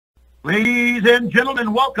Ladies and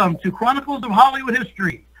gentlemen, welcome to Chronicles of Hollywood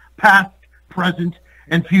History, past, present,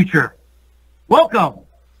 and future. Welcome.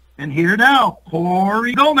 And here now,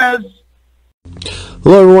 Corey Gomez.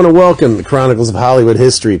 Hello everyone and welcome to Chronicles of Hollywood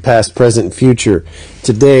History, past, present, and future.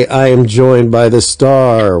 Today I am joined by the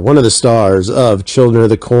star, one of the stars of Children of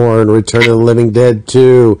the Corn, Return of the Living Dead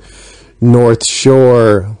 2, North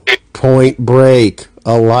Shore, Point Break,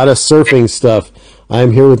 a lot of surfing stuff.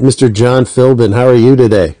 I'm here with Mr. John Philbin. How are you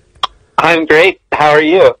today? I'm great. How are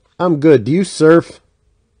you? I'm good. Do you surf?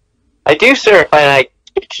 I do surf, and I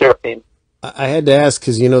keep surfing. I had to ask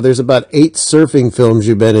because, there's about 8 surfing films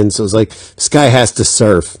you've been in, so it's like, this guy has to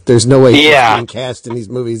surf. There's no way he's being cast in these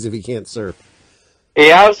movies if he can't surf.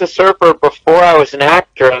 Yeah, I was a surfer before I was an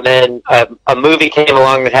actor, and then a movie came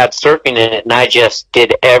along that had surfing in it, and I just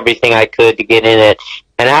did everything I could to get in it.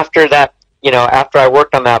 And after that, after I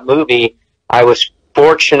worked on that movie, I was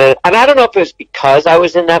fortunate, and I don't know if it was because I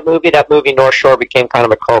was in that movie North Shore became kind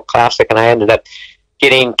of a cult classic, and I ended up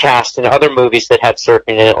getting cast in other movies that had surfing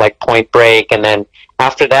in it, like Point Break, and then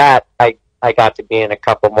after that, I got to be in a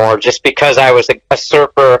couple more, just because I was a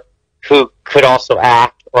surfer who could also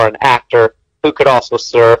act, or an actor who could also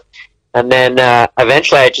surf, and then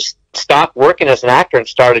eventually I just stopped working as an actor and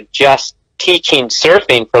started just teaching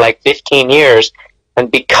surfing for like 15 years, and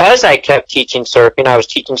because I kept teaching surfing, I was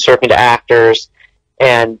teaching surfing to actors,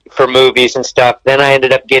 and for movies and stuff. Then I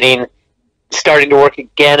ended up starting to work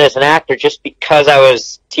again as an actor just because I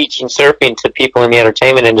was teaching surfing to people in the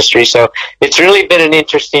entertainment industry. So it's really been an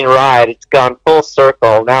interesting ride. It's gone full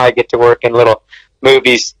circle. Now I get to work in little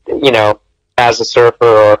movies, as a surfer,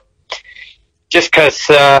 or just because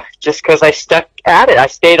I stuck at it. I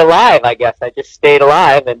stayed alive, I guess. I just stayed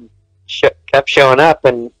alive and kept showing up,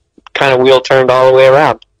 and kind of wheel turned all the way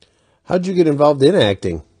around. How'd you get involved in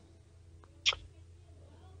acting?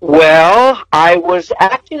 Well, I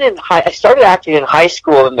started acting in high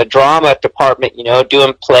school in the drama department,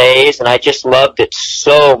 doing plays, and I just loved it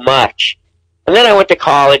so much. And then I went to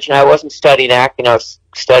college, and I wasn't studying acting. I was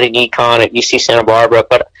studying econ at UC Santa Barbara,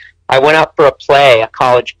 but I went out for a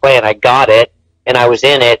college play, and I got it, and I was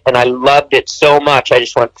in it, and I loved it so much. I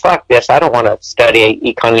just went, fuck this, I don't want to study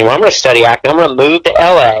econ anymore. I'm going to study acting. I'm going to move to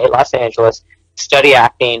LA, Los Angeles, study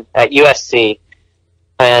acting at USC,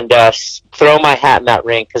 and throw my hat in that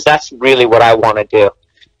ring, because that's really what I want to do.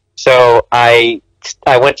 So I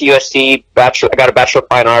went to USC, I got a Bachelor of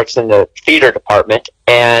Fine Arts in the theater department,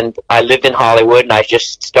 and I lived in Hollywood, and I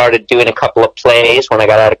just started doing a couple of plays when I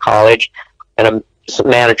got out of college, and a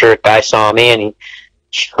manager guy saw me, and he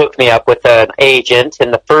hooked me up with an agent,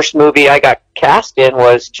 and the first movie I got cast in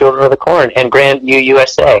was Children of the Corn and Grandview,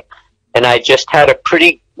 USA. And I just had a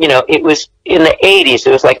pretty, it was in the 80s.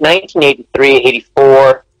 It was like 1983,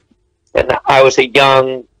 84. And I was a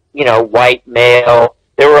young, white male.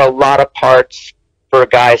 There were a lot of parts for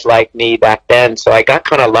guys like me back then. So I got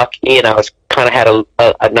kind of lucky, and I was kind of had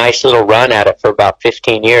a nice little run at it for about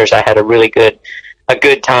 15 years. I had a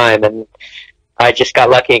good time. And I just got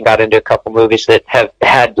lucky and got into a couple movies that have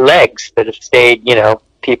had legs, that have stayed,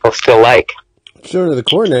 people still like. Children of the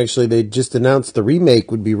Corn, actually, they just announced the remake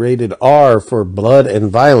would be rated R for blood and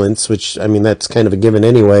violence, which, that's kind of a given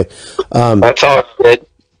anyway. That's all good.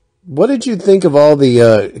 What did you think of all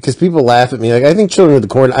the, because people laugh at me, like, I think Children of the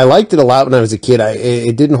Corn, I liked it a lot when I was a kid.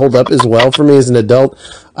 It didn't hold up as well for me as an adult.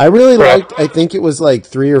 I really liked, I think it was like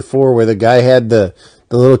 3 or 4, where the guy had the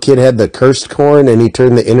little kid had the cursed corn, and he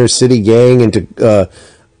turned the inner city gang into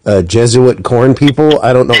Jesuit corn people.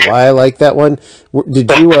 I don't know why I like that one. Did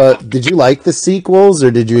you like the sequels, or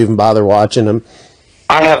did you even bother watching them?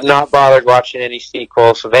 I have not bothered watching any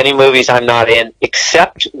sequels of any movies I'm not in,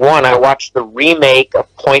 except one. I watched the remake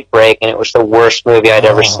of Point Break, and it was the worst movie I'd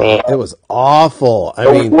ever seen. It was awful.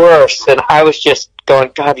 The worst, and I was just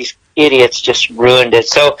going, God, these idiots just ruined it.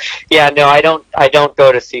 So, yeah, no, I don't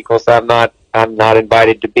go to sequels I'm not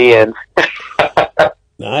invited to be in.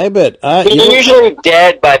 I bet. You're usually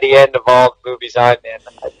dead by the end of all the movies I'm in.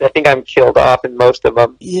 I think I'm killed off in most of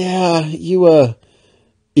them. Yeah, you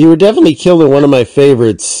were definitely killed in one of my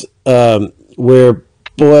favorites, where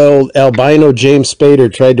old albino James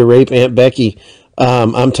Spader tried to rape Aunt Becky.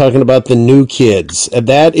 I'm talking about The New Kids.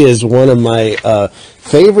 That is one of my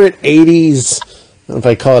favorite 80s, I don't know if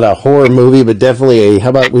I call it a horror movie, but definitely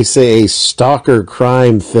how about we say a stalker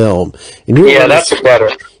crime film. And that's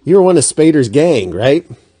better. You were one of Spader's gang, right?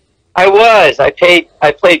 I was. I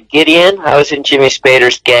played Gideon. I was in Jimmy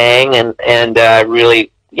Spader's gang, and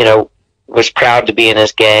really, was proud to be in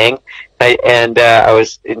his gang. I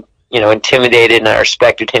was, intimidated, and I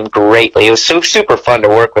respected him greatly. It was so super fun to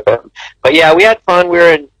work with him. But yeah, we had fun. We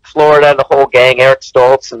were in Florida, the whole gang, Eric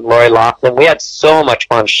Stoltz and Lori Loughlin. We had so much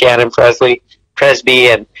fun. Shannon Presby,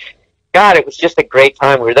 and God, it was just a great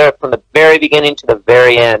time. We were there from the very beginning to the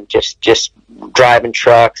very end, just driving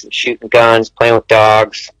trucks and shooting guns, playing with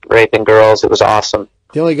dogs, raping girls. It was awesome.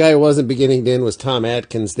 The only guy who wasn't beginning to end was Tom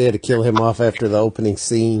Atkins. They had to kill him off after the opening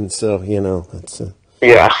scene, so, that's...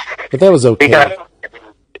 Yeah. But that was okay.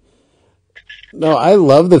 No, I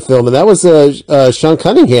love the film, and that was Sean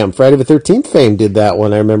Cunningham, Friday the 13th fame, did that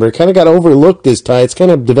one, I remember. It kind of got overlooked this time. It's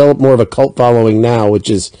kind of developed more of a cult following now, which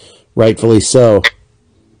is rightfully so.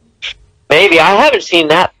 Maybe. I haven't seen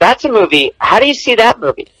that. That's a movie. How do you see that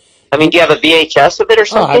movie? I mean, do you have a VHS of it or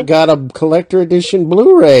something? I've got a collector edition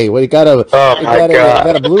Blu-ray. We got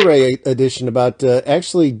a Blu-ray edition about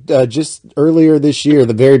just earlier this year,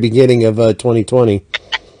 the very beginning of 2020.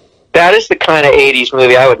 That is the kind of 80s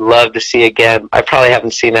movie I would love to see again. I probably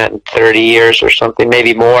haven't seen that in 30 years or something,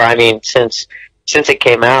 maybe more. I mean, since it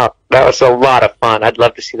came out. That was a lot of fun. I'd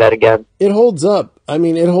love to see that again. It holds up. I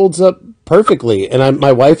mean, it holds up perfectly. And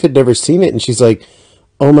my wife had never seen it, and she's like,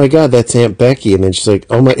 "Oh my God, that's Aunt Becky." And then she's like,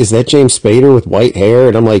 "Oh my, is that James Spader with white hair?"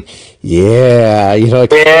 And I'm like, "Yeah."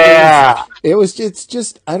 Yeah. It's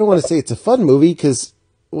just, I don't want to say it's a fun movie, because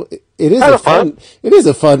it is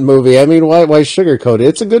a fun movie. I mean, why sugarcoat it?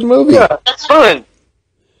 It's a good movie. Yeah, it's fun.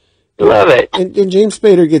 Love it. And James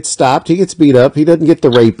Spader gets stopped. He gets beat up. He doesn't get the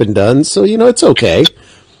raping done. So, it's okay.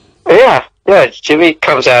 Yeah. Jimmy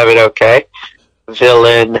comes out of it okay.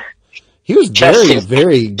 Villain. He was very,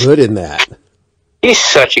 very good in that. He's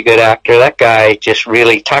such a good actor. That guy just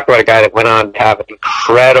really, talk about a guy that went on to have an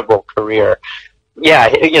incredible career. Yeah,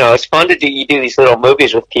 it's fun to do these little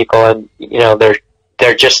movies with people, and,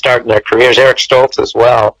 they're just starting their careers. Eric Stoltz as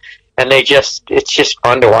well. And it's just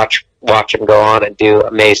fun to watch him go on and do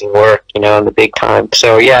amazing work, in the big time.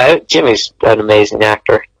 So, yeah, Jimmy's an amazing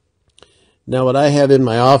actor. Now, what I have in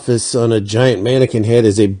my office on a giant mannequin head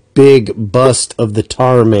is a big bust of the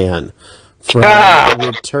Tar Man from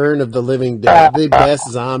Return of the Living Dead, the best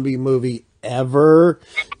zombie movie ever.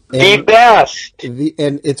 The best!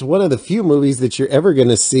 And it's one of the few movies that you're ever going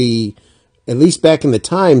to see, at least back in the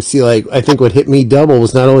time, I think what hit me double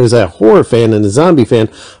was not only was I a horror fan and a zombie fan,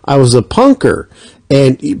 I was a punker.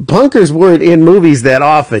 And punkers weren't in movies that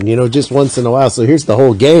often, just once in a while. So here's the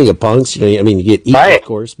whole gang of punks. You get eaten, of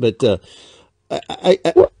course. But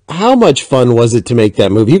how much fun was it to make that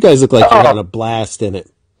movie? You guys look like you're having a blast in it.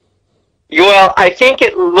 Well, I think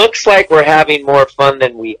it looks like we're having more fun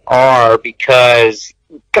than we are because,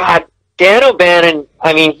 God, Dan O'Bannon,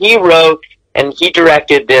 he wrote and he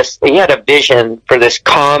directed this. He had a vision for this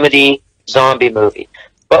comedy zombie movie.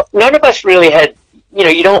 But none of us really had,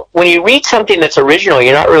 when you read something that's original,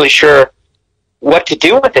 you're not really sure what to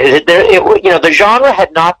do with it. The genre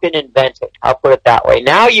had not been invented. I'll put it that way.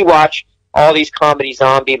 Now you watch all these comedy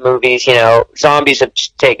zombie movies, zombies have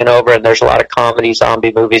taken over and there's a lot of comedy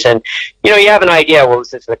zombie movies. And, you have an idea, well,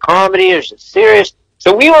 is this a comedy or is it serious?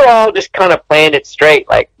 So we were all just kind of playing it straight.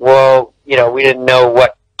 Like, well, we didn't know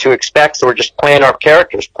what to expect. So we're just playing our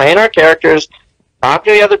characters, talking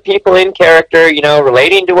to the other people in character,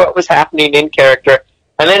 relating to what was happening in character.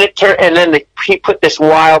 And then he put this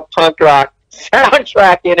wild punk rock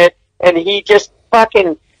soundtrack in it, and he just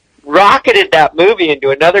fucking rocketed that movie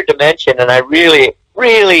into another dimension, and I really,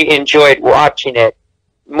 really enjoyed watching it.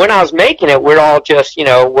 When I was making it, we're all just,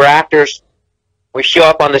 we're actors. We show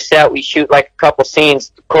up on the set, we shoot like a couple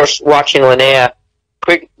scenes. Of course, watching Linnea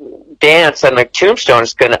quick dance on the tombstone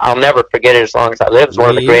I'll never forget it as long as I live. It's one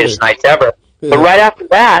of the greatest nights ever. But right after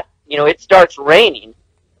that, it starts raining.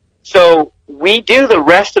 So we do the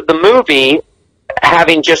rest of the movie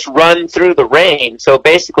having just run through the rain. So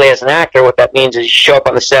basically, as an actor, what that means is you show up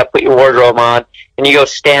on the set, put your wardrobe on, and you go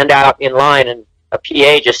stand out in line, and a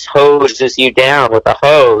PA just hoses you down with a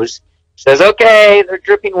hose. Says, "Okay, they're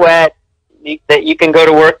dripping wet. You can go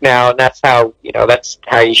to work now." And that's how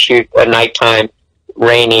you shoot a nighttime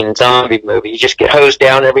raining zombie movie. You just get hosed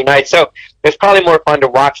down every night. So it's probably more fun to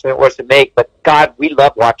watch than it was to make, but God, we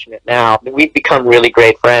love watching it now. We've become really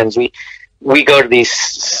great friends. We go to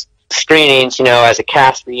these screenings, as a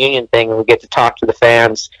cast reunion thing, and we get to talk to the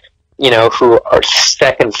fans, who are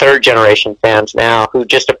second, third generation fans now, who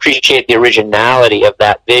just appreciate the originality of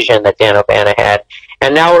that vision that Dan O'Bannon had.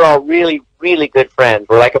 And now we're all really, really good friends.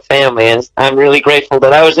 We're like a family, and I'm really grateful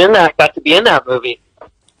that I got to be in that movie.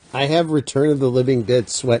 I have Return of the Living Dead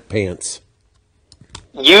sweatpants.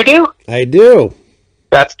 You do? I do.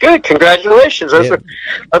 That's good. Congratulations.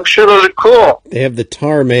 I'm sure those are cool. They have the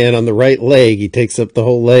Tar Man on the right leg. He takes up the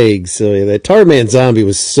whole leg. So yeah, that Tar Man zombie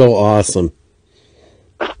was so awesome.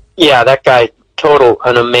 Yeah, that guy,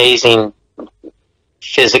 an amazing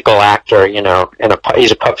physical actor, you know, and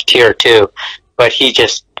he's a puppeteer too, but he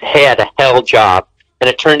just had a hell job, and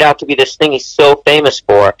it turned out to be this thing he's so famous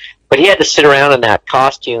for. But he had to sit around in that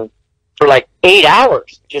costume for like 8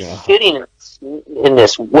 hours, just sitting in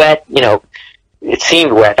this wet, you know, it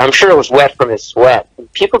seemed wet. I'm sure it was wet from his sweat.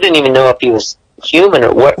 People didn't even know if he was human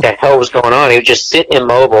or what the hell was going on. He would just sit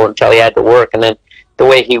immobile until he had to work, and then the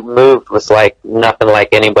way he moved was like nothing like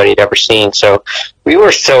anybody had ever seen. So we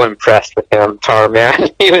were so impressed with him, Tar Man.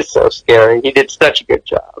 He was so scary. He did such a good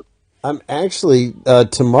job. I'm actually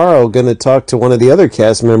tomorrow going to talk to one of the other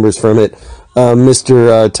cast members from it,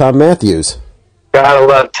 Mr. Tom Matthews. Gotta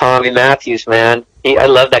love Tommy Matthews, man. I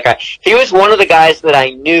love that guy. He was one of the guys that I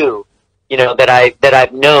knew, you know, that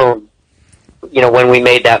I've known, you know, when we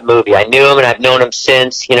made that movie. I knew him, and I've known him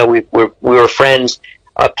since. You know, we were friends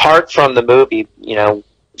apart from the movie, you know,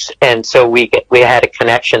 and so we had a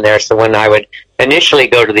connection there. So when I would initially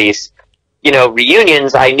go to these, you know,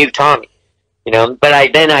 reunions, I knew Tommy, you know, but I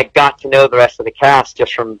got to know the rest of the cast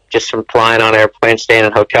just from flying on airplanes, staying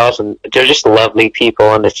in hotels, and they're just lovely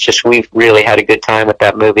people, and it's just, we've really had a good time with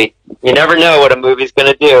that movie. You never know what a movie's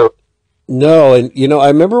going to do. No, and you know, I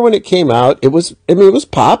remember when it came out, it was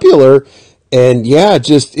popular, and yeah,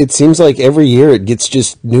 just it seems like every year it gets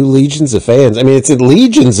just new legions of fans. I mean, it's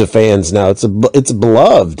legions of fans now. It's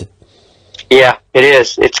beloved. Yeah, it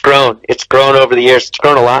is. It's grown. It's grown over the years. It's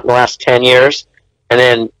grown a lot in the last 10 years, and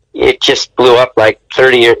then it just blew up like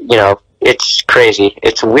 30 years, you know, it's crazy.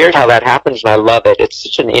 It's weird how that happens, and I love it. It's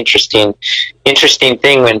such an interesting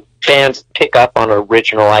thing when fans pick up on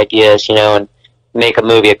original ideas, you know, and make a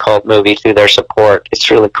movie a cult movie through their support.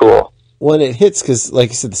 It's really cool. When it hits, because like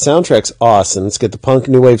you said, the soundtrack's awesome. It's got the punk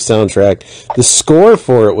new wave soundtrack. The score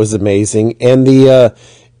for it was amazing, and the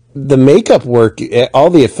makeup work, all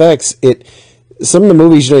the effects. Some of the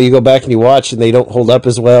movies, you know, you go back and you watch, and they don't hold up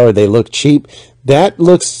as well, or they look cheap. That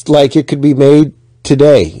looks like it could be made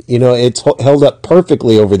today. You know, it's held up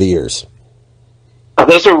perfectly over the years.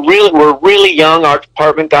 Those were really young art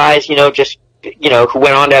department guys, you know, just, you know, who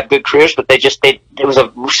went on to have good careers, but it was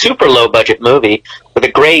a super low budget movie with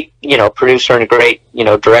a great, you know, producer and a great, you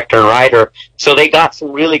know, director and writer. So they got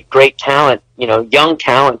some really great talent, you know, young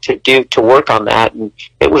talent to work on that. And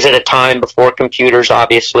it was at a time before computers,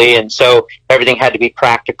 obviously, and so everything had to be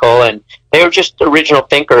practical, and they were just original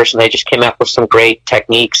thinkers, and they just came up with some great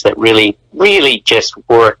techniques that really, really just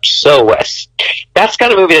worked so well. That's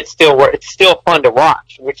kind of movie that it's still fun to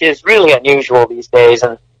watch, which is really unusual these days,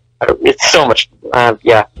 and it's so much,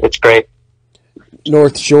 yeah, it's great.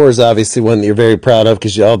 North Shore is obviously one that you're very proud of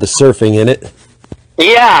because you all the surfing in it.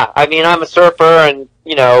 Yeah, I mean, I'm a surfer, and,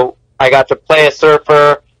 you know, I got to play a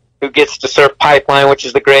surfer who gets to surf Pipeline, which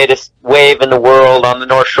is the greatest wave in the world, on the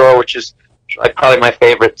North Shore, which is probably my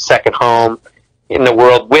favorite second home in the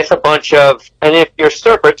world, with a bunch of, and if you're a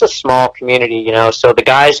surfer, it's a small community, you know, so the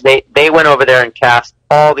guys, they went over there and cast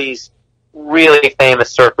all these really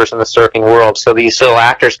famous surfers in the surfing world, so these little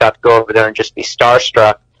actors got to go over there and just be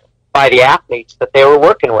starstruck by the athletes that they were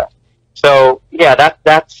working with. So yeah,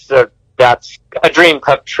 that's a dream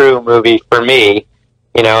come true movie for me,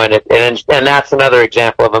 you know, and that's another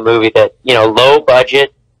example of a movie that, you know, low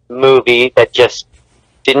budget movie that just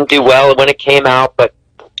didn't do well when it came out, but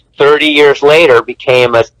 30 years later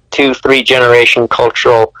became a 2-3 generation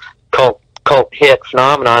cultural cult hit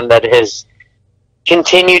phenomenon that has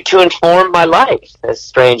continued to inform my life, as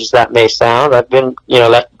strange as that may sound. I've been, you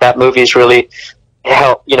know, that movie's really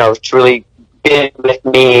helped, you know, it's really been with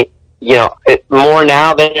me, you know, more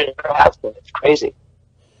now than it ever has been. It's crazy.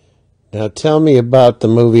 Now tell me about the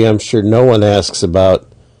movie I'm sure no one asks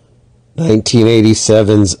about,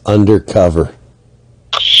 1987's Undercover.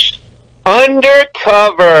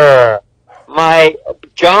 Undercover! My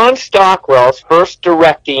John Stockwell's first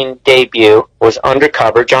directing debut was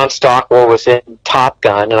Undercover. John Stockwell was in Top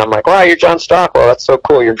Gun, and I'm like, wow, you're John Stockwell. That's so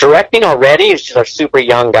cool. You're directing already? He's just a super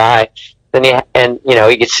young guy. And you know,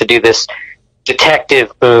 he gets to do this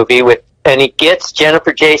detective movie and he gets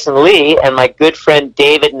Jennifer Jason Leigh and my good friend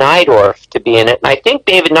David Neidorff to be in it. And I think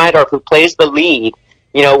David Neidorff, who plays the lead,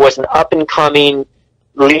 you know, was an up-and-coming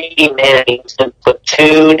leading man. He was in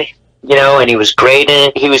Platoon, you know, and he was great in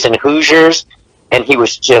it. He was in Hoosiers, and he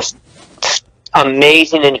was just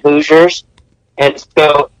amazing in Hoosiers. And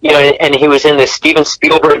so, you know, and he was in this Steven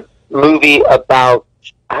Spielberg movie about,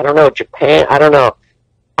 I don't know, Japan, I don't know,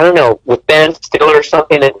 with Ben Stiller or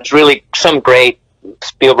something. It was really some great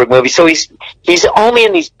Spielberg movie. So he's only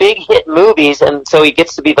in these big hit movies, and so he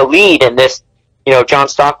gets to be the lead in this, you know, John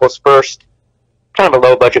Stockwell's first kind of a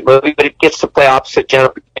low budget movie, but it gets to play opposite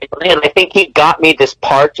Jennifer Jason Leigh. And I think he got me this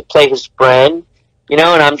part to play his friend, you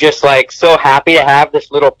know, and I'm just like so happy to have this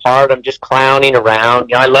little part. I'm just clowning around.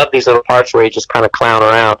 You know, I love these little parts where you just kind of clown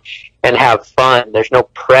around and have fun. There's no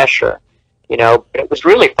pressure. You know, it was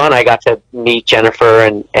really fun. I got to meet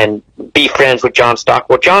Jennifer and be friends with John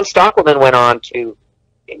Stockwell. John Stockwell then went on to,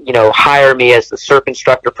 you know, hire me as the surf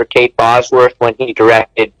instructor for Kate Bosworth when he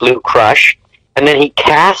directed Blue Crush. And then he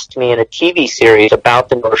cast me in a TV series about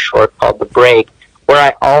the North Shore called The Break, where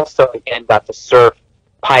I also, again, got to surf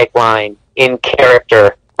Pipeline in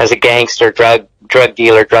character as a gangster, drug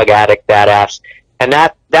dealer, drug addict, badass. And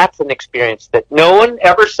that's an experience that no one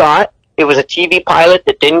ever saw it. It was a TV pilot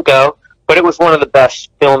that didn't go, but it was one of the best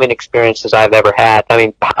filming experiences I've ever had. I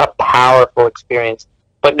mean, a powerful experience,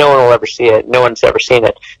 but no one will ever see it. No one's ever seen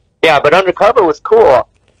it. Yeah, but Undercover was cool.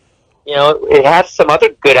 You know, it had some other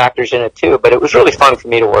good actors in it too, but it was really fun for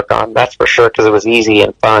me to work on, that's for sure, because it was easy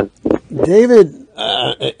and fun. David,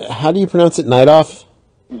 how do you pronounce it? Nightoff?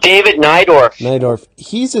 David Neidorf. Neidorf.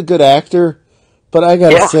 He's a good actor, but I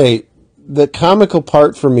gotta say, the comical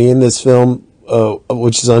part for me in this film,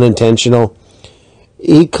 which is unintentional,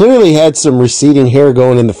 he clearly had some receding hair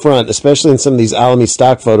going in the front, especially in some of these Alamy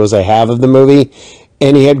stock photos I have of the movie,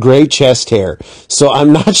 and he had gray chest hair. So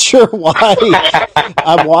I'm not sure why.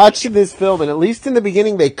 I'm watching this film, and at least in the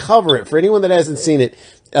beginning they cover it. For anyone that hasn't seen it,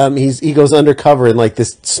 he goes undercover in like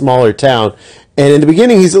this smaller town, and in the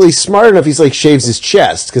beginning he's at least smart enough. He's like shaves his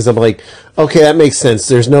chest, because I'm like, okay, that makes sense.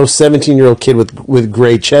 There's no 17-year-old kid with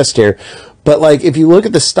gray chest hair. But like, if you look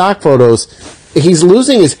at the stock photos, he's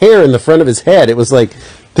losing his hair in the front of his head. It was like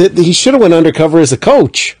he should have went undercover as a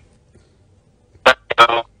coach.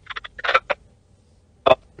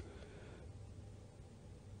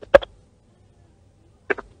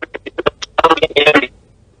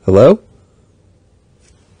 Hello?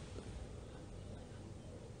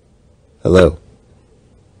 Hello?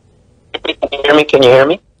 Can you hear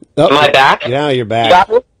me? Oh, Am I back? Yeah, you're back. You got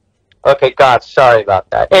me? Okay, God, sorry about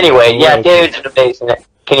that. Anyway, yeah, David's amazing.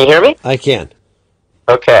 Can you hear me? I can.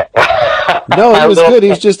 Okay. No, it was good.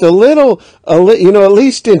 He's just a little, you know, at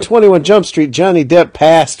least in 21 Jump Street, Johnny Depp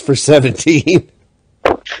passed for 17.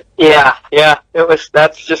 Yeah,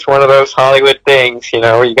 that's just one of those Hollywood things, you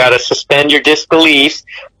know, where you got to suspend your disbelief.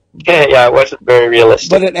 Yeah, it wasn't very realistic.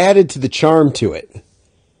 But it added to the charm to it.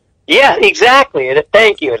 Yeah, exactly.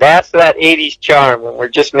 Thank you. It adds to that 80s charm when we're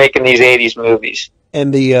just making these 80s movies.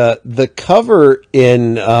 And the cover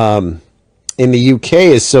in the UK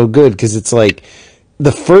is so good, because it's like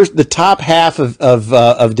the top half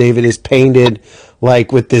of David is painted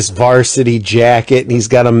like with this varsity jacket, and he's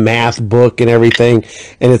got a math book and everything,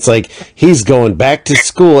 and it's like he's going back to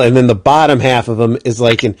school, and then the bottom half of him is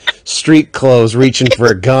like in street clothes reaching for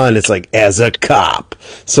a gun. It's like, as a cop.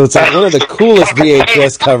 So it's like one of the coolest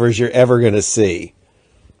VHS covers you're ever going to see.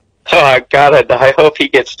 Oh, I got it. I hope he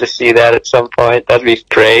gets to see that at some point. That'd be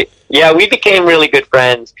great. Yeah, we became really good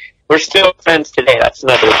friends. We're still friends today. That's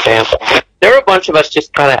another example. There were a bunch of us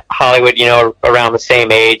just kind of Hollywood, you know, around the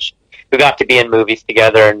same age, who got to be in movies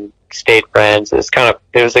together and stayed friends. It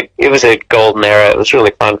was a golden era. It was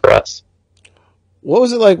really fun for us. What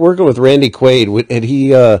was it like working with Randy Quaid?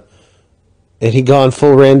 Had he gone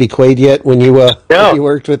full Randy Quaid yet when you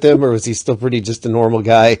worked with him, or was he still pretty just a normal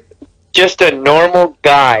guy? Just a normal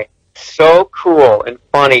guy. So cool and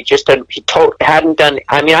funny. Hadn't done.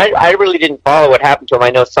 I mean, I really didn't follow what happened to him. I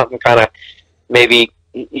know something kind of maybe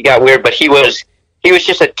he got weird, but he was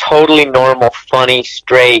just a totally normal, funny,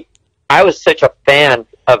 straight. I was such a fan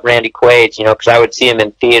of Randy Quaid's, you know, because I would see him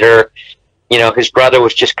in theater. You know, his brother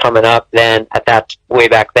was just coming up then, way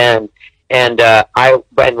back then, and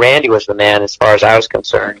Randy was the man as far as I was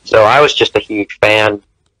concerned. So I was just a huge fan.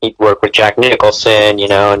 He'd work with Jack Nicholson, you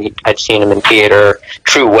know, and I'd seen him in theater,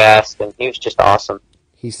 True West, and he was just awesome.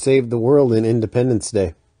 He saved the world in Independence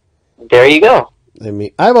Day. There you go. I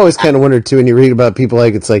mean, I've always kind of wondered, too, when you read about people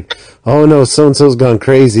like, it's like, oh, no, so-and-so's gone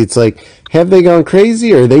crazy. It's like, have they gone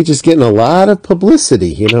crazy, or are they just getting a lot of publicity?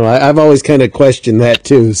 You know, I've always kind of questioned that,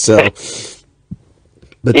 too, so.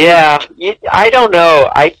 But yeah, I don't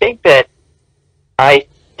know. I think that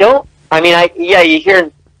you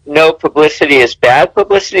hear no publicity is bad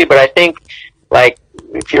publicity, but I think, like,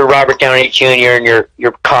 if you're Robert Downey Jr. and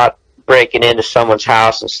you're caught breaking into someone's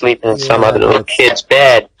house and sleeping in some other little kid's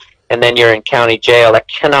bed, and then you're in county jail, that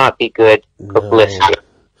cannot be good publicity. No.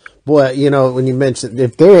 Boy, you know, when you mentioned,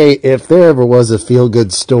 if there ever was a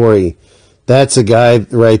feel-good story, that's a guy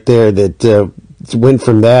right there that went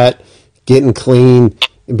from that, getting clean,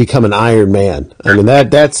 and become an Iron Man. I mean,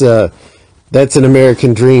 that's an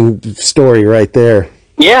American dream story right there.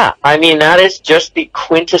 Yeah, I mean, that is just the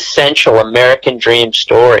quintessential American dream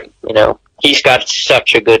story, you know. He's got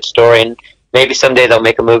such a good story, and maybe someday they'll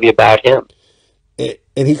make a movie about him.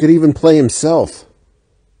 And he could even play himself.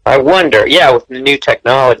 I wonder. Yeah, with the new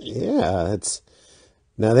technology. Yeah,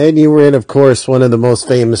 now then you were in, of course, one of the most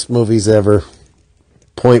famous movies ever,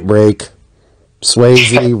 Point Break.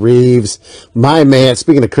 Swayze, Reeves, my man.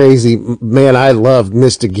 Speaking of crazy, man, I loved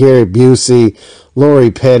Mr. Gary Busey, Lori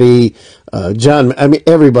Petty, John. I mean,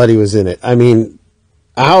 everybody was in it. I mean,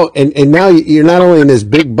 and now you're not only in this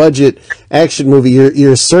big budget action movie, you're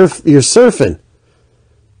surfing.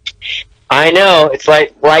 I know. It's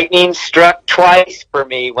like lightning struck twice for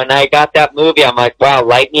me. When I got that movie, I'm like, wow,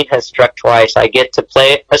 lightning has struck twice. I get to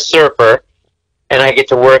play a surfer, and I get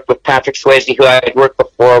to work with Patrick Swayze, who I had worked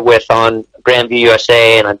before with on Grandview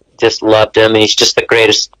USA, and I just loved him. And he's just the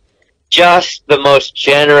greatest, just the most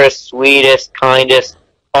generous, sweetest, kindest,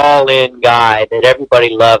 all-in guy that everybody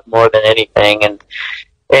loved more than anything.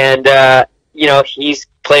 And you know, he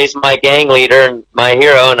plays my gang leader and my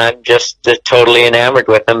hero, and I'm just totally enamored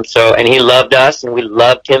with him. So, and he loved us, and we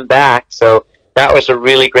loved him back. So that was a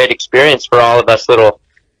really great experience for all of us little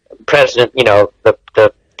president, you know, the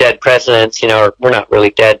dead presidents, you know, or we're not really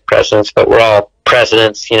dead presidents, but we're all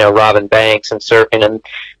presidents, you know, robbing banks and surfing. And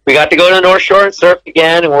we got to go to the North Shore and surf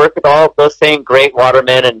again and work with all of those same great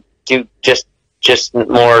watermen and do just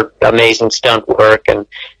more amazing stunt work. And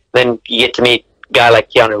then you get to meet a guy like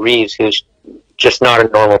Keanu Reeves, who's just not a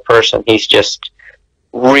normal person. He's just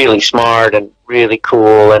really smart and really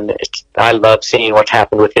cool. And I love seeing what's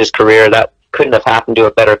happened with his career. That couldn't have happened to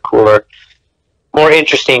a better, cooler, more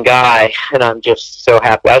interesting guy, and I'm just so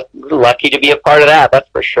happy. I was lucky to be a part of that, that's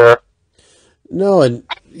for sure. No, and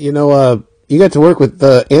you know, you got to work with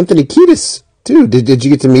Anthony Kiedis too. Did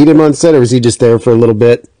you get to meet him on set, or was he just there for a little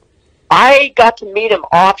bit? I got to meet him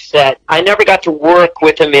offset. I never got to work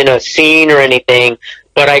with him in a scene or anything,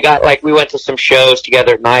 but I got, like, we went to some shows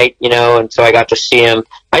together at night, you know, and so I got to see him.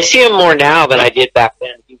 I see him more now than I did back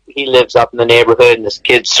then. He lives up in the neighborhood, and his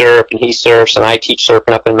kids surf, and he surfs, and I teach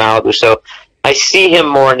surfing up in Malibu, so I see him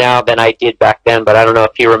more now than I did back then, but I don't know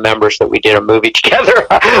if he remembers that we did a movie together.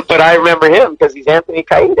 But I remember him because he's Anthony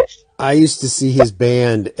Kiedis. I used to see his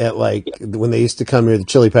band at, like, when they used to come here, the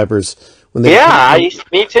Chili Peppers.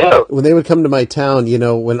 Me too. When they would come to my town, you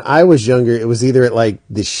know, when I was younger, it was either at, like,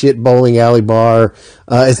 the shit bowling alley bar.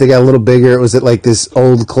 As they got a little bigger, it was at, like, this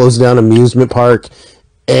old closed down amusement park.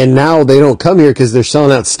 And now they don't come here because they're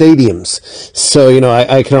selling out stadiums. So, you know,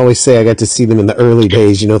 I can always say I got to see them in the early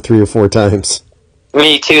days, you know, 3 or 4 times.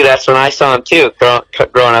 Me too. That's when I saw him too,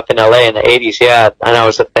 growing up in LA in the 80s. Yeah, and I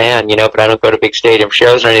was a fan, you know, but I don't go to big stadium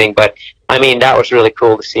shows or anything. But, I mean, that was really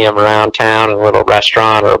cool to see him around town in a little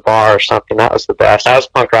restaurant or a bar or something. That was the best. I was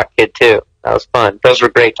a punk rock kid too. That was fun. Those were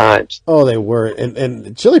great times. Oh, they were.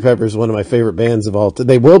 And Chili Peppers is one of my favorite bands of all time.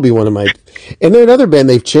 They will be one of my... And they're another band.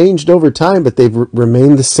 They've changed over time, but they've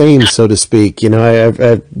remained the same, so to speak. You know,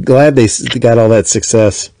 I'm glad they got all that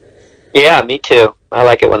success. Yeah, me too. I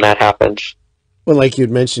like it when that happens. Well, like you'd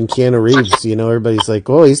mentioned, Keanu Reeves, you know, everybody's like,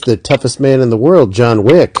 oh, he's the toughest man in the world, John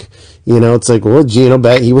Wick. You know, it's like, well, you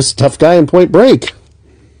know, he was a tough guy in Point Break.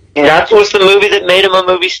 That was the movie that made him a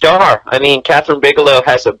movie star. I mean, Catherine Bigelow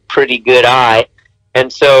has a pretty good eye,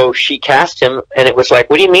 and so she cast him, and it was like,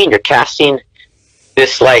 what do you mean you're casting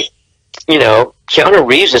this, like, you know, Keanu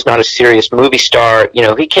Reeves is not a serious movie star. You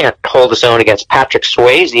know, he can't hold his own against Patrick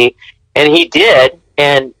Swayze, and he did,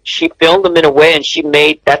 and she filmed him in a way,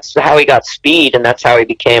 and that's how he got speed, and that's how he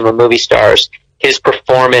became a movie star. His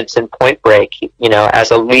performance in Point Break, you know,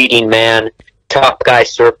 as a leading man, tough guy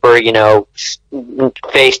surfer, you know,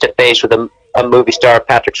 face to face with a movie star,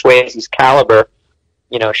 Patrick Swayze's caliber.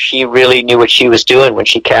 You know, she really knew what she was doing when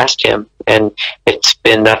she cast him, and it's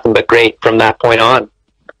been nothing but great from that point on.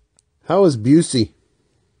 How was Busey?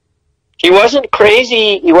 He wasn't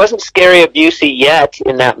crazy. He wasn't scary of Busey yet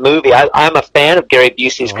in that movie. I'm a fan of Gary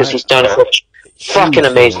Busey's because he's done such fucking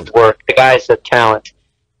amazing work. The guy's a talent.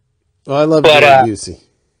 Oh, I love Gary Busey.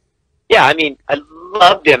 Yeah, I mean, I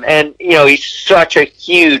loved him, and you know, he's such a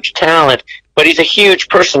huge talent, but he's a huge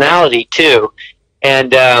personality too.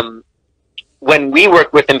 And when we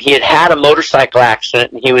worked with him, he had a motorcycle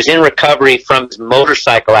accident, and he was in recovery from his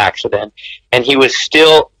motorcycle accident, and he was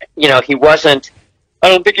still, you know, he wasn't, I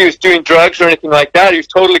don't think he was doing drugs or anything like that. He was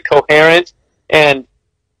totally coherent and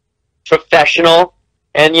professional,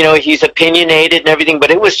 and, you know, he's opinionated and everything,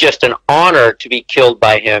 but it was just an honor to be killed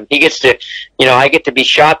by him. He gets to, you know, I get to be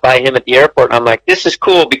shot by him at the airport, and I'm like, this is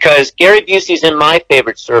cool, because Gary Busey's in my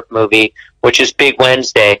favorite surf movie, which is Big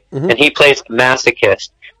Wednesday, and he plays the masochist.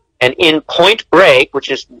 And in Point Break,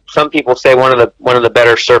 which is, some people say, one of the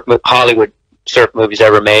better Hollywood surf movies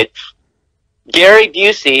ever made, Gary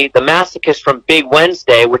Busey, the masochist from Big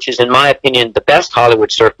Wednesday, which is, in my opinion, the best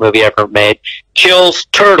Hollywood surf movie ever made, kills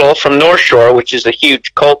Turtle from North Shore, which is a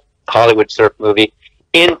huge cult Hollywood surf movie,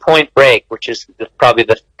 in Point Break, which is probably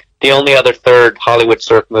the only other third Hollywood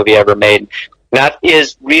surf movie ever made. That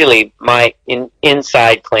is really my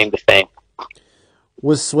inside claim to fame.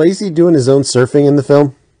 Was Swayze doing his own surfing in the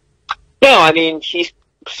film? No, I mean,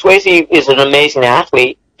 Swayze is an amazing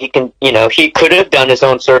athlete. He could have done his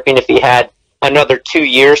own surfing if he had another 2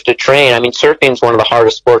 years to train. I mean, surfing is one of the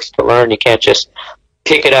hardest sports to learn. You can't just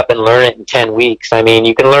pick it up and learn it in 10 weeks. I mean,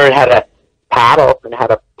 you can learn how to paddle and how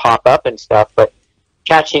to pop up and stuff, but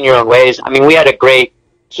catching your own waves. I mean,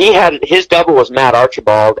 his double was Matt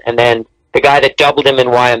Archibald, and then the guy that doubled him in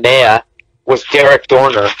Waimea was Derek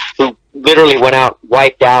Dorner, who literally went out,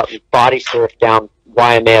 wiped out, and body surfed down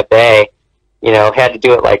Waimea Bay. Had to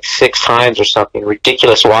do it like 6 times or something.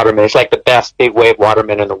 Ridiculous waterman. He's like the best big wave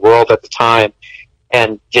waterman in the world at the time,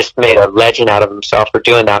 and just made a legend out of himself for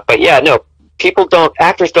doing that. But yeah, no,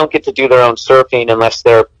 actors don't get to do their own surfing unless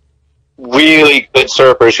they're really good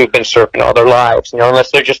surfers who've been surfing all their lives.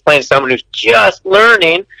 Unless they're just playing someone who's just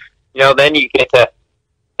learning, then you get to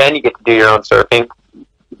do your own surfing.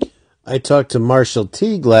 I talked to Marshall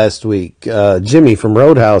Teague last week, Jimmy from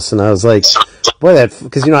Roadhouse, and I was like, boy,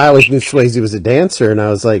 because I always knew Swayze was a dancer, and I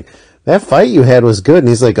was like, that fight you had was good. And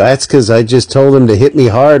he's like, that's because I just told him to hit me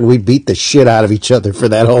hard, and we beat the shit out of each other for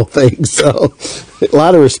that whole thing. So, a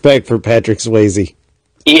lot of respect for Patrick Swayze.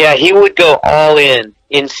 Yeah, he would go all in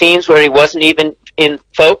scenes where he wasn't even in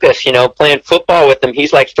focus, playing football with him.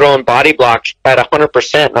 He's like throwing body blocks at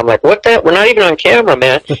 100%. And I'm like, what the? We're not even on camera,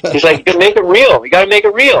 man. He's like, you gotta make it real. You gotta make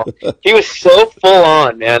it real. He was so full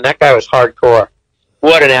on, man. That guy was hardcore.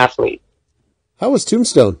 What an athlete. How was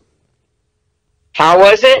Tombstone? How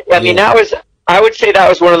was it? I mean, I would say that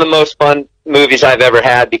was one of the most fun movies I've ever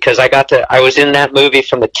had, because I was in that movie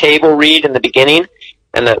from the table read in the beginning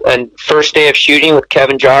and first day of shooting with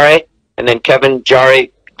Kevin Jarre, and then Kevin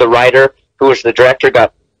Jarre, the writer, who was the director,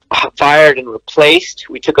 got fired and replaced.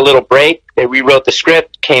 We took a little break. They rewrote the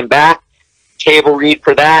script, came back, table read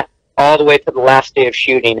for that, all the way to the last day of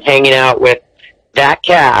shooting, hanging out with that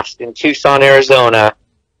cast in Tucson, Arizona.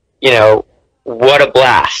 What a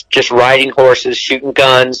blast. Just riding horses, shooting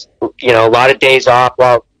guns, a lot of days off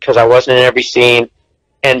because I wasn't in every scene,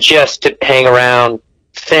 and just to hang around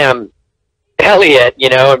Sam Elliott,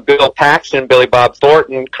 and Bill Paxton, Billy Bob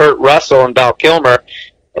Thornton, Kurt Russell, and Val Kilmer.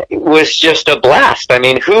 It was just a blast. I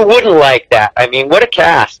mean, who wouldn't like that? I mean, what a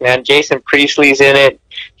cast, man. Jason Priestley's in it,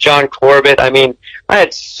 John Corbett. I mean, I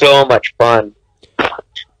had so much fun.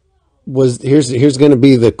 Here's going to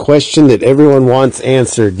be the question that everyone wants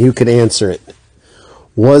answered. You could answer it.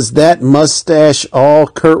 Was that mustache all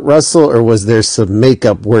Kurt Russell, or was there some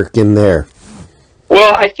makeup work in there?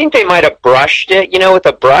 Well, I think they might have brushed it, with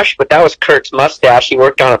a brush, but that was Kurt's mustache. He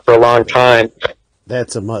worked on it for a long time.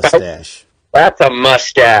 That's a mustache. That's a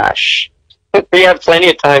mustache. He had plenty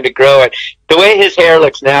of time to grow it. The way his hair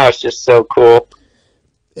looks now is just so cool.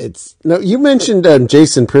 You mentioned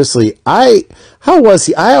Jason Priestley. How was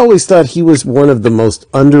he? I always thought he was one of the most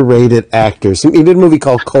underrated actors. He did a movie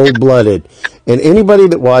called Cold Blooded, and anybody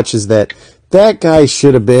that watches that guy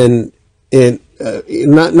should have been in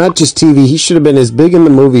not just TV. He should have been as big in the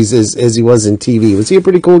movies as he was in TV. Was he a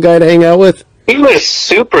pretty cool guy to hang out with? He was a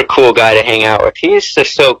super cool guy to hang out with. He's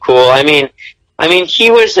just so cool. I mean, he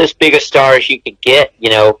was as big a star as you could get,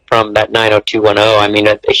 from that 90210. I mean,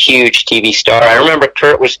 a huge TV star. I remember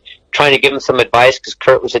Kurt was trying to give him some advice, because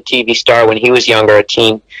Kurt was a TV star when he was younger, a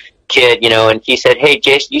teen kid, and he said, hey,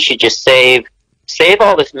 Jason, you should just save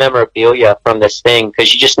all this memorabilia from this thing,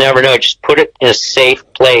 because you just never know. Just put it in a safe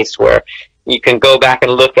place where you can go back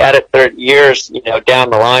and look at it 30 years,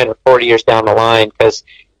 down the line, or 40 years down the line.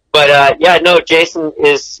 Jason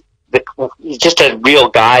is he's just a real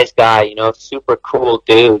guy's guy, super cool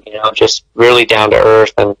dude, just really down to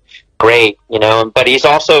earth and great, but he's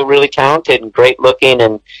also really talented and great looking,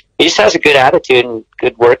 and he just has a good attitude and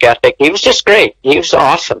good work ethic. He was just great. He was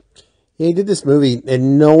awesome. Yeah, he did this movie,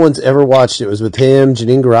 and no one's ever watched it. It was with him,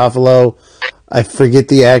 Janine Garofalo. I forget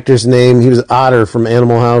the actor's name. He was Otter from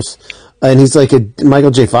Animal House. And he's like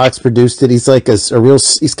Michael J. Fox produced it. He's like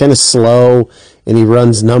he's kind of slow, and he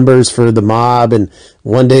runs numbers for the mob. And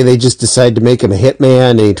one day they just decide to make him a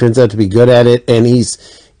hitman, and he turns out to be good at it. And he's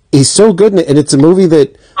so good in it. And it's a movie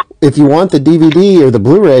that, if you want the DVD or the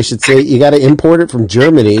Blu-ray, I should say, you got to import it from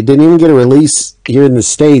Germany. It didn't even get a release here in the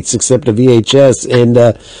States except a VHS. And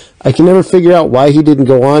I can never figure out why he didn't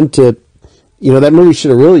go on to, that movie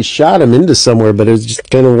should have really shot him into somewhere, but it was just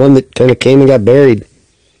kind of one that kind of came and got buried.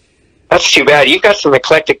 That's too bad. You've got some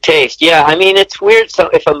eclectic taste. Yeah, I mean, it's weird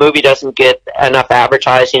if a movie doesn't get enough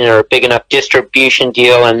advertising or a big enough distribution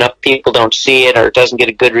deal and enough people don't see it or it doesn't get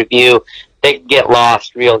a good review, they can get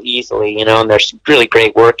lost real easily, you know, and there's really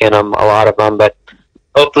great work in them, a lot of them, but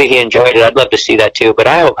hopefully he enjoyed it. I'd love to see that too, but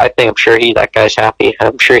I'm sure that guy's happy.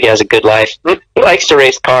 I'm sure he has a good life. He likes to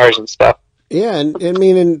race cars and stuff. Yeah, and I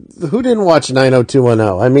mean, and who didn't watch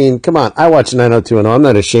 90210? I mean, come on, I watched 90210. I'm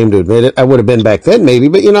not ashamed to admit it. I would have been back then, maybe,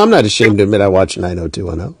 but you know, I'm not ashamed to admit I watched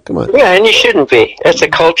 90210. Come on. Yeah, and you shouldn't be. It's a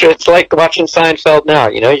culture. It's like watching Seinfeld now.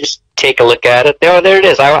 You know, you just take a look at it. Oh, there it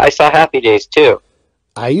is. I saw Happy Days too.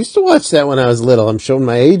 I used to watch that when I was little. I'm showing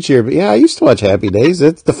my age here, but yeah, I used to watch Happy Days.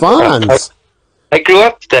 It's the Fonz. I grew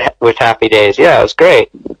up with Happy Days. Yeah, it was great.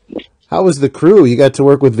 How was the crew? You got to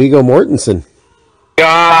work with Viggo Mortensen.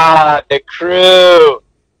 God, the crew.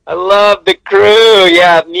 I love the crew.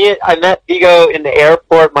 Yeah, I met Viggo in the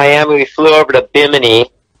airport, Miami. We flew over to Bimini,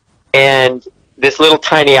 and this little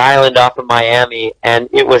tiny island off of Miami, and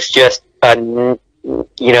it was just it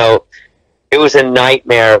was a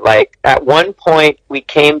nightmare. Like, at one point, we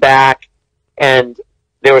came back, and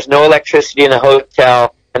there was no electricity in the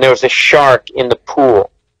hotel, and there was a shark in the pool.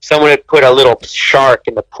 Someone had put a little shark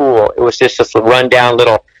in the pool. It was just this rundown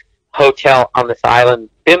little hotel on this island.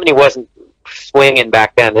 Bimini wasn't swinging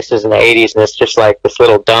back then. This is in the 80s, and it's just like this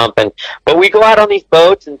little dump. But we go out on these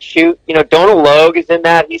boats and shoot. You know, Donald Logue is in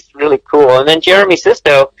that. He's really cool. And then Jeremy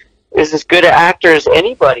Sisto is as good an actor as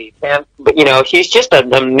anybody. But, you know, he's just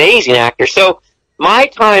an amazing actor. So my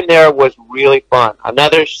time there was really fun.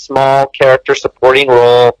 Another small character supporting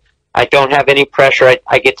role. I don't have any pressure.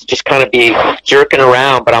 I get to just kind of be jerking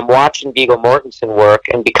around, but I'm watching Viggo Mortensen work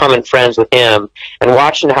and becoming friends with him and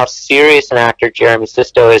watching how serious an actor Jeremy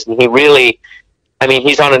Sisto is. And he really, I mean,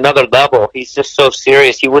 he's on another level. He's just so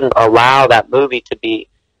serious. He wouldn't allow that movie to be,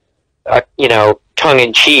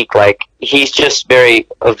 tongue-in-cheek. Like, he's just a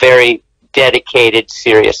very dedicated,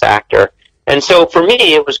 serious actor. And so for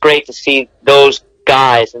me, it was great to see those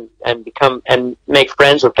guys and make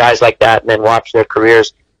friends with guys like that and then watch their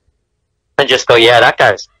careers. And just go, yeah, that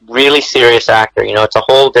guy's really serious actor. You know, it's a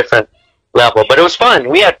whole different level. But it was fun.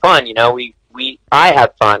 We had fun. You know, I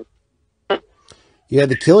had fun. You had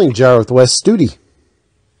The Killing Jar with Wes Studi.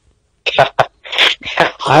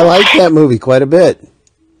 I like that movie quite a bit.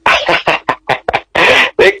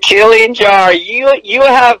 The Killing Jar. You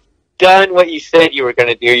have done what you said you were going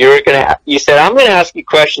to do. You said, I'm going to ask you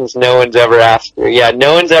questions no one's ever asked you. Yeah,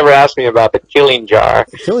 no one's ever asked me about The Killing Jar.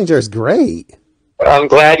 The Killing Jar is great. I'm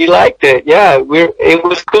glad you liked it. Yeah, it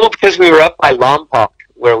was cool because we were up by Lompoc,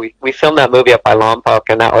 where we filmed that movie up by Lompoc,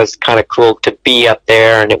 and that was kind of cool to be up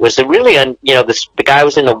there. And it was a really, the guy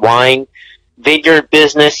was in the wine vineyard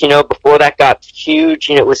business, before that got huge,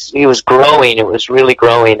 and it was growing. It was really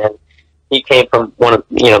growing, and he came from one of,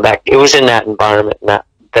 that it was in that environment, and that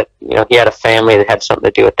he had a family that had something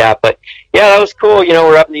to do with that. But yeah, that was cool.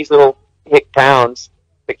 We're up in these little hick towns.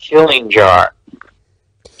 The Killing Jar.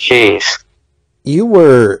 Jeez. You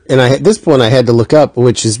were, and at this point I had to look up,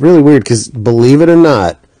 which is really weird because, believe it or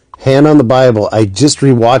not, hand on the Bible, I just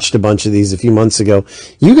rewatched a bunch of these a few months ago.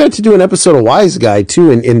 You got to do an episode of Wise Guy, too,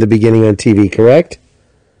 in the beginning on TV, correct?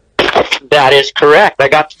 That is correct. I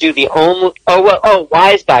got to do the only,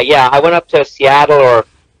 Wise Guy, yeah. I went up to Seattle or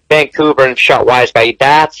Vancouver and shot Wise Guy.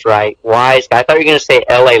 That's right, Wise Guy. I thought you were going to say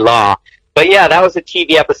L.A. Law. But yeah, that was a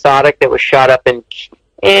TV episodic that was shot up in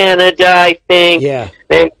Canada, I think. Yeah.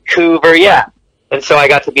 Vancouver, yeah. And so I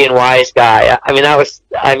got to be in Wise Guy. I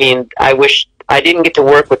wish I didn't get to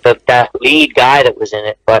work with that lead guy that was in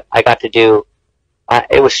it, but I got to do,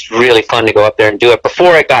 it was really fun to go up there and do it.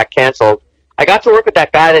 Before it got canceled, I got to work with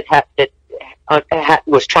that guy that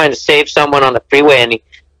was trying to save someone on the freeway, and the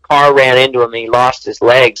car ran into him, and he lost his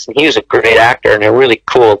legs, and he was a great actor and a really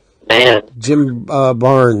cool man. Jim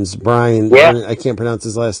Brian. Yeah. I can't pronounce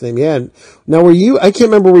his last name. Yeah. Now, I can't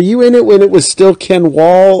remember, were you in it when it was still Ken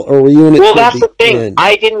Wall, or were you in it? Well, that's the thing.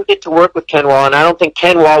 I didn't get to work with Ken Wall, and I don't think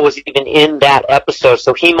Ken Wall was even in that episode,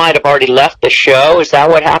 so he might have already left the show. Is that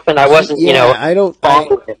what happened? I wasn't, he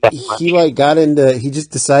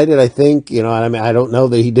just decided, I think, I don't know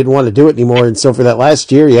that he didn't want to do it anymore, and so for that last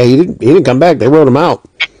year, yeah, he didn't come back. They wrote him out.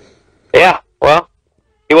 Yeah, well,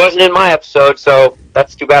 he wasn't in my episode, so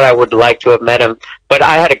that's too bad. I would like to have met him. But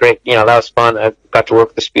I had a great, that was fun. I got to work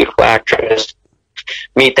with this beautiful actress,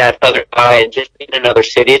 meet that other guy, and just be in another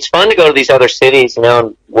city. It's fun to go to these other cities,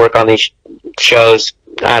 and work on these shows.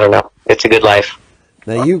 I don't know. It's a good life.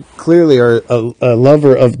 Now, you clearly are a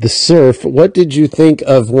lover of the surf. What did you think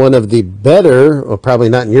of one of the better, or probably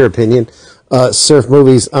not in your opinion, surf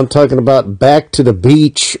movies? I'm talking about Back to the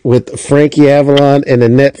Beach with Frankie Avalon and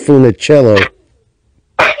Annette Funicello.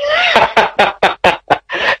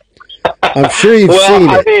 I'm sure you've seen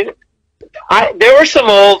it. There were some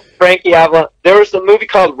old Frankie Avalon. There was a movie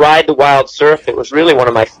called Ride the Wild Surf. It was really one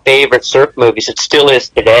of my favorite surf movies. It still is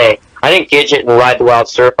today. I think Gidget and Ride the Wild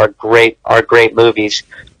Surf are great movies.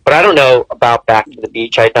 But I don't know about Back to the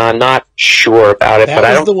Beach. I'm not sure about it.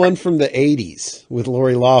 That was the one from the 80s with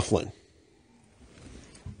Lori Loughlin.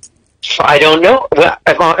 I don't know.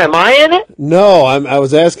 Am I in it? No, I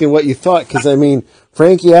was asking what you thought, because, I mean,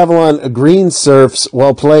 Frankie Avalon green surfs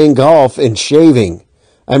while playing golf and shaving.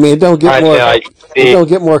 I mean, it don't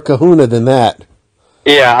get more kahuna than that.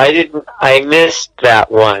 Yeah, I missed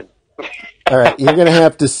that one. All right, you're going to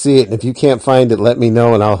have to see it, and if you can't find it, let me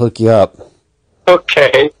know, and I'll hook you up.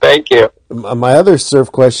 Okay, thank you. My other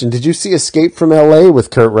surf question, did you see Escape from L.A. with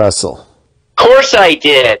Kurt Russell? Of course I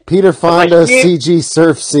did. Peter Fonda CG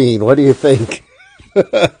surf scene. What do you think?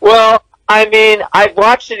 Well, I mean, I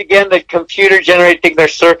watched it again, the computer-generated thing. They're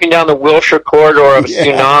surfing down the Wilshire corridor of a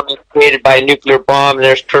tsunami created by a nuclear bomb, and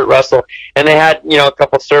there's Kurt Russell. And they had, a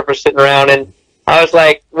couple surfers sitting around, and I was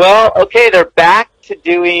like, well, okay, they're back to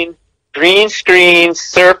doing green screen,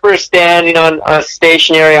 surfers standing on a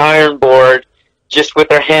stationary iron board, just with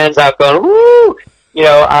their hands out going, woo!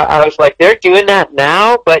 I was like, they're doing that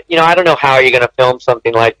now? But, I don't know how you're going to film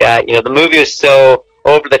something like that. The movie was so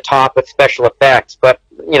over the top with special effects, but,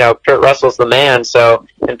 Kurt Russell's the man, so,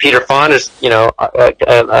 and Peter Fonda's,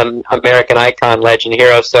 an American icon, legend,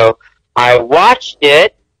 hero, so I watched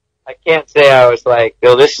it. I can't say I was like,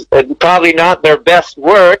 this is probably not their best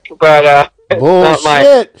work, but,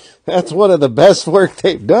 bullshit! That's one of the best work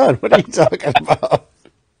they've done. What are you talking about?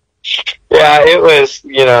 Yeah, it was,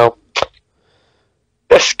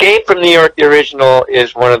 Escape from New York, the original,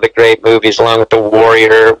 is one of the great movies, along with the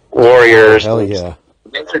Warriors. Hell yeah.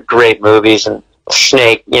 Those are great movies, and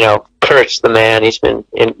Snake, Kurt's the man. He's been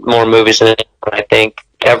in more movies than I think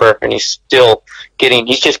ever, and he's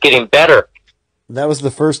just getting better. That was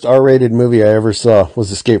the first R-rated movie I ever saw,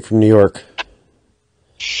 was Escape from New York.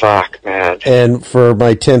 Fuck, man. And for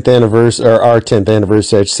my 10th anniversary, or our 10th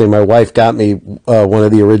anniversary, I should say, my wife got me one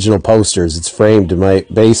of the original posters. It's framed in my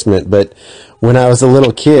basement, but when I was a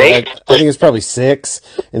little kid, I think it was probably 6,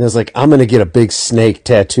 and it was like, I'm going to get a big snake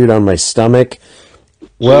tattooed on my stomach.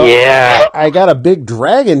 Well, yeah. I got a big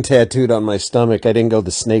dragon tattooed on my stomach. I didn't go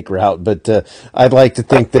the snake route, but I'd like to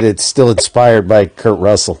think that it's still inspired by Kurt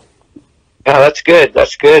Russell. Yeah, that's good.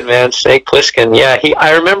 That's good, man. Snake Plissken. Yeah,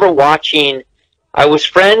 I remember watching, I was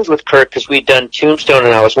friends with Kurt because we'd done Tombstone,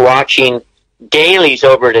 and I was watching dailies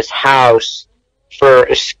over at his house for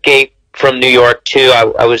Escape from New York, too.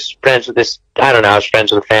 I was friends with I was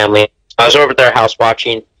friends with the family. I was over at their house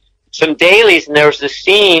watching some dailies, and there was this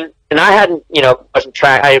scene, and I hadn't,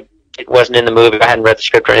 it wasn't in the movie, I hadn't read the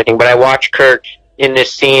script or anything, but I watched Kurt in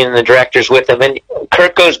this scene, and the director's with him, and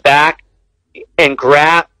Kurt goes back and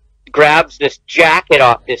grabs this jacket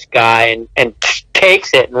off this guy and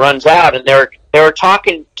takes it and runs out, and they were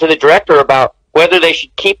talking to the director about whether they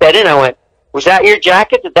should keep that in. I went, was that your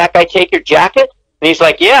jacket? Did that guy take your jacket? And he's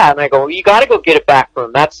like, yeah. And I go, well, you got to go get it back from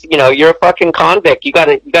him. That's, you're a fucking convict. You got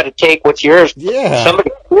to take what's yours. Yeah. If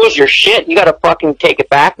somebody steals your shit, you got to fucking take it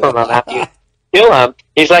back from him after you steal him.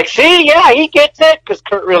 He's like, see, yeah, he gets it, because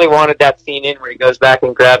Kurt really wanted that scene in where he goes back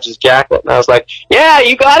and grabs his jacket. And I was like, yeah,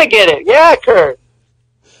 you got to get it. Yeah, Kurt.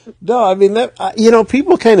 No, I mean, that,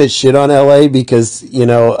 people kind of shit on LA because,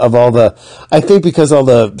 of all the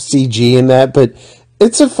CG and that, but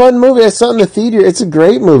it's a fun movie. I saw it in the theater. It's a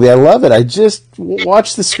great movie. I love it. I just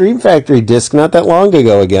watched the Scream Factory disc not that long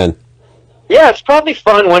ago again. Yeah, it's probably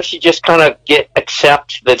fun once you just kind of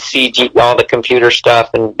accept the CG, all the computer stuff,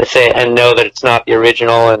 and know that it's not the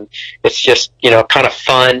original, and it's just, kind of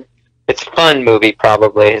fun. It's a fun movie,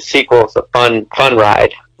 probably. A sequel is a fun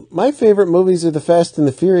ride. My favorite movies are the Fast and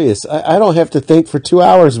the Furious. I don't have to think for 2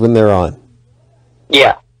 hours when they're on.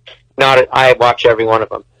 Yeah. I watch every one of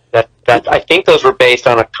them. I think those were based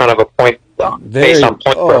on a kind of a point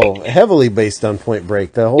Break. Heavily based on Point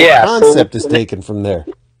Break. The whole concept is taken from there.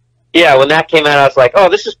 Yeah, when that came out, I was like, oh,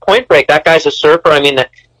 this is Point Break. That guy's a surfer. I mean,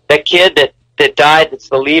 that kid that died, that's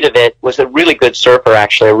the lead of it, was a really good surfer,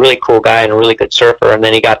 actually, a really cool guy and a really good surfer. And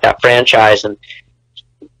then he got that franchise, and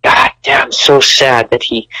God damn, so sad that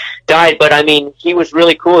he died. But, I mean, he was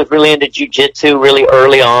really cool. He was really into jiu-jitsu really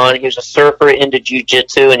early on. He was a surfer into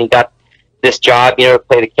jiu-jitsu, and he got this job, to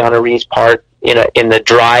play the Keanu Reeves part in the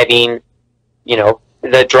driving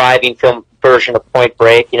film version of Point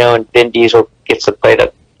Break, and Vin Diesel gets to play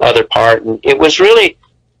the other part. And it was really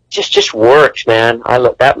just works, man. I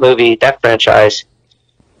love that movie, that franchise.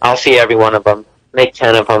 I'll see every one of them. Make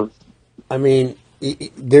 10 of them. I mean,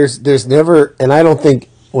 there's never, and I don't think,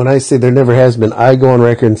 when I say there never has been, I go on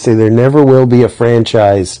record and say there never will be a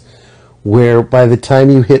franchise where by the time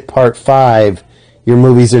you hit part 5, your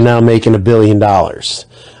movies are now making $1 billion.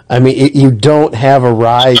 I mean, you don't have a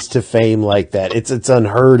rise to fame like that. It's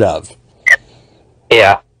unheard of.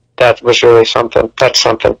 Yeah, that was really something. That's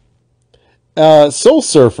something. Soul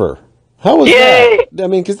Surfer. How was Yay! that? I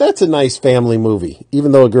mean, because that's a nice family movie,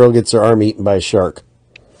 even though a girl gets her arm eaten by a shark.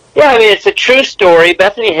 Yeah, I mean, it's a true story.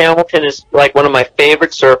 Bethany Hamilton is like one of my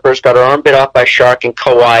favorite surfers, got her arm bit off by a shark in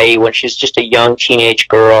Kauai when she was just a young teenage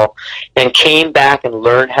girl, and came back and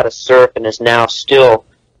learned how to surf and is now still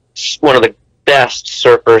one of the best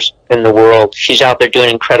surfers in the world. She's out there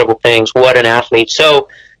doing incredible things. What an athlete. So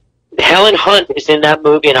Helen Hunt is in that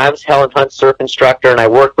movie, and I was Helen Hunt's surf instructor, and I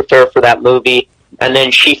worked with her for that movie. And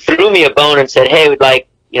then she threw me a bone and said, hey, we'd like,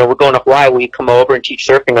 we're going to Hawaii. Will you come over and teach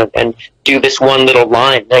surfing and do this one little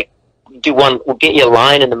line? Like, we'll get you a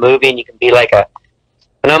line in the movie and you can be like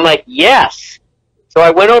and I'm like, yes. So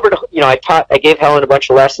I went over to, I gave Helen a bunch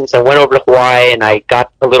of lessons. I went over to Hawaii and I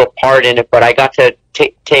got a little part in it, but I got to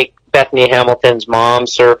take Bethany Hamilton's mom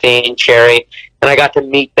surfing, Cherry, and I got to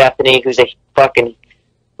meet Bethany, who's a fucking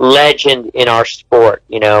legend in our sport,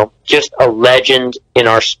 just a legend in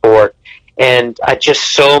our sport. And I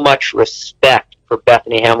just so much respect for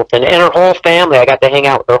Bethany Hamilton and her whole family. I got to hang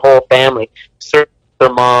out with her whole family, surf with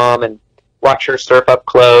her mom and watch her surf up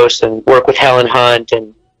close and work with Helen Hunt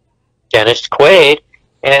and Dennis Quaid.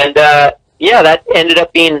 And, that ended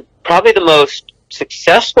up being probably the most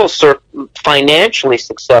successful financially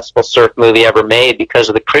successful surf movie ever made because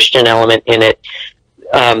of the Christian element in it.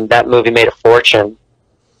 That movie made a fortune.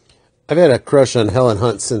 I've had a crush on Helen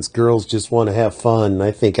Hunt since Girls Just Want to Have Fun.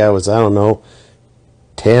 I think I was,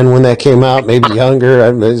 10 when that came out, maybe younger.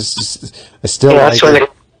 I still like it.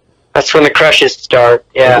 That's when the crushes start.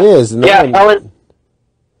 Yeah, it is.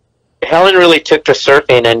 Helen really took to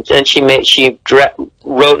surfing, and she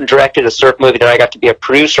wrote and directed a surf movie that I got to be a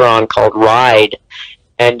producer on called Ride,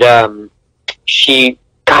 and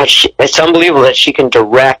it's unbelievable that she can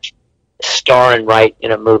direct, star, and write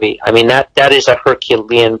in a movie. I mean, that is a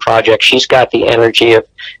Herculean project. She's got the energy of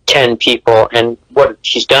 10 people, and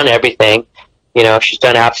she's done everything. She's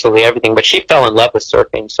done absolutely everything, but she fell in love with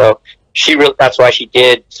surfing, so that's why she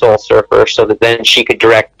did Soul Surfer, so that then she could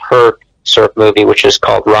direct her surf movie, which is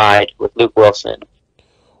called Ride, with Luke Wilson.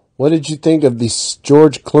 What did you think of the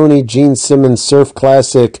George Clooney, Gene Simmons surf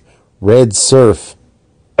classic, Red Surf?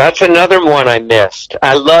 That's another one I missed.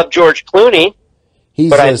 I love George Clooney.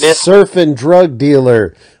 He's a surf and drug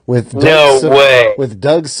dealer with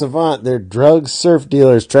Doug Savant. They're drug surf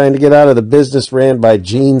dealers trying to get out of the business ran by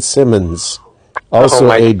Gene Simmons,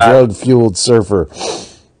 also a drug-fueled surfer.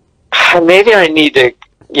 Maybe I need to,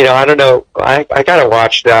 I don't know. I got to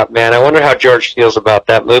watch that, man. I wonder how George feels about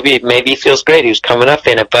that movie. Maybe he feels great. He was coming up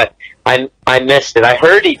in it, but I missed it. I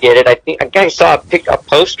heard he did it. I think I saw a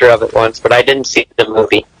poster of it once, but I didn't see the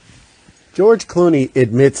movie. George Clooney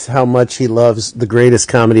admits how much he loves the greatest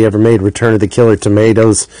comedy ever made, Return of the Killer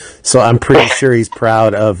Tomatoes. So I'm pretty sure he's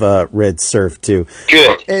proud of Red Surf, too.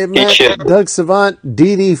 Good. Hey, Matt, Doug Savant,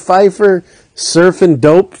 Dee Pfeiffer, surfing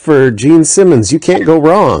dope for Gene Simmons. You can't go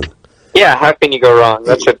wrong. Yeah, how can you go wrong?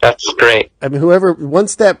 That's great. I mean,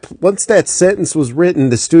 once that sentence was written,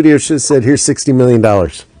 the studio should have said, here's $60 million.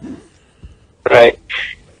 Right.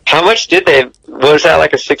 How much did they? Was that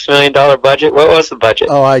like a $6 million budget? What was the budget?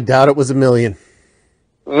 Oh, I doubt it was $1 million.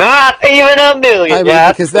 Not even $1 million. I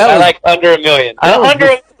mean, because that was like under $1 million. That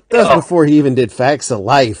was before he even did Facts of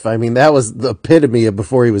Life. I mean, that was the epitome of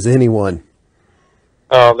before he was anyone.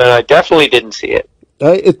 Oh, then I definitely didn't see it.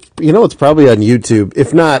 It's probably on YouTube.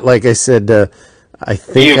 If not, like I said, I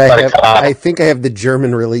think I have the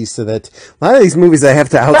German release of that. A lot of these movies I have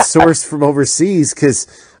to outsource from overseas because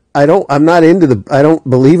I don't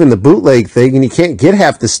believe in the bootleg thing, and you can't get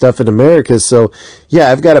half the stuff in America. So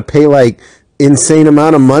yeah, I've got to pay like insane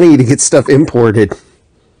amount of money to get stuff imported.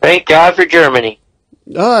 Thank God for Germany.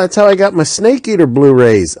 Oh, that's how I got my Snake Eater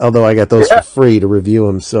Blu-rays. Although I got those for free to review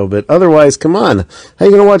them. So, but otherwise, come on, how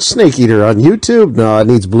you gonna watch Snake Eater on YouTube? No, it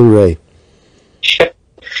needs Blu-ray.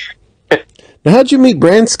 Now, how'd you meet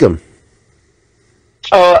Branscombe?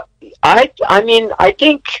 I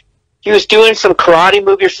think he was doing some karate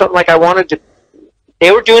movie or something. Like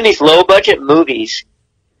they were doing these low-budget movies,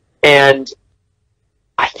 and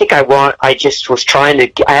I just was trying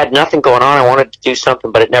to. I had nothing going on. I wanted to do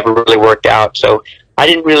something, but it never really worked out. So I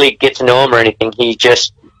didn't really get to know him or anything. He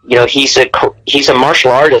just, he's a martial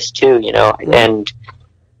artist too, and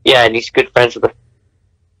he's good friends with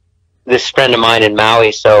this friend of mine in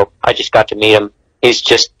Maui. So I just got to meet him.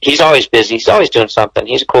 He's always busy. He's always doing something.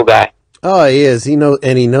 He's a cool guy. Oh, he is. He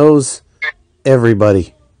knows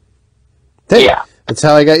everybody. Hey, that's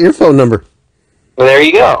how I got your phone number. Well, there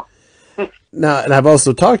you go. Now, and I've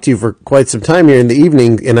also talked to you for quite some time here in the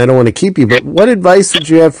evening, and I don't want to keep you, but what advice would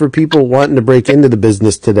you have for people wanting to break into the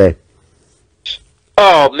business today?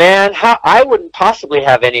 Oh man, I wouldn't possibly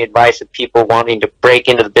have any advice of people wanting to break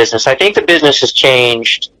into the business. I think the business has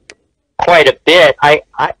changed quite a bit. I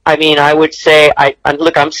mean, I would say,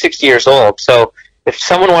 look, I'm 60 years old, so if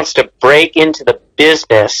someone wants to break into the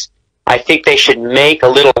business, I think they should make a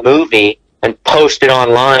little movie and post it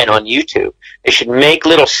online on YouTube. They should make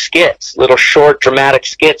little skits, little short dramatic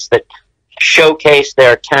skits that showcase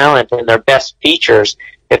their talent and their best features.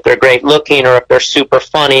 If they're great looking, or if they're super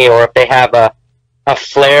funny, or if they have a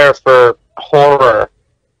flair for horror,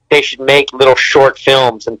 they should make little short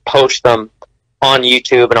films and post them on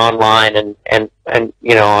YouTube and online and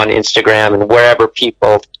you know, on Instagram and wherever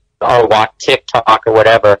people are, watch TikTok or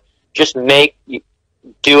whatever. Just make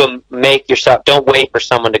yourself. Don't wait for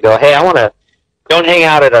someone to go, hey, don't hang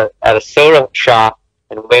out at a soda shop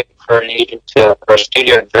and wait for an agent or a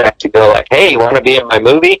studio exec to go like, hey, you want to be in my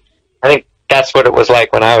movie? I think that's what it was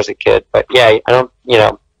like when I was a kid. But yeah, I don't, you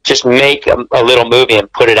know, just make a little movie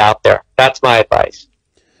and put it out there. That's my advice.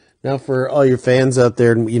 Now, for all your fans out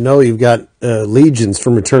there, you know you've got legions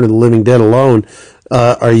from Return of the Living Dead alone.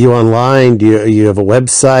 Are you online? Do you have a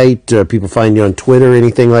website? People find you on Twitter,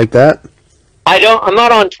 anything like that? I'm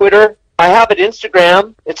not on Twitter. I have an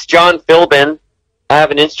Instagram. It's John Philbin. I have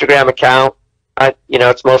an Instagram account. You know,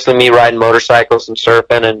 it's mostly me riding motorcycles and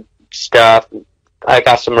surfing and stuff. I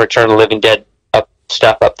got some Return of the Living Dead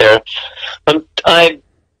stuff up there. I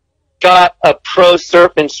got a pro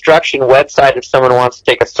surf instruction website if someone wants to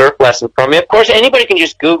take a surf lesson from me. Of course, anybody can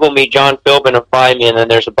just Google me, John Philbin, and find me, and then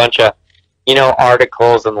there's a bunch of, you know,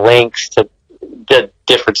 articles and links to the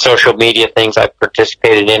different social media things I've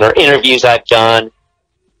participated in or interviews I've done.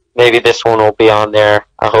 Maybe this one will be on there.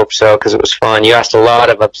 I hope so, because it was fun. You asked a lot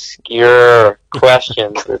of obscure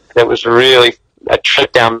questions. That was really a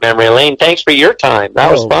trip down memory lane. Thanks for your time.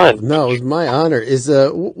 That was fun. No, it was my honor.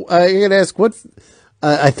 I'm going to ask,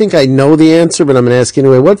 I think I know the answer, but I'm going to ask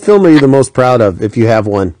anyway. What film are you the most proud of, if you have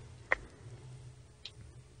one?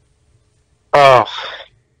 Oh,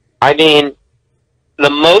 I mean, the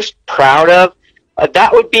most proud of,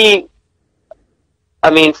 that would be,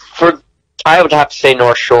 I mean, I would have to say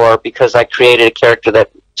North Shore, because I created a character that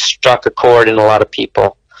struck a chord in a lot of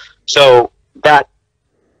people. So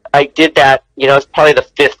I did that, you know, it's probably the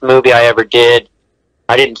 5th movie I ever did.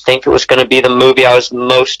 I didn't think it was going to be the movie I was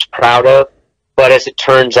most proud of, but as it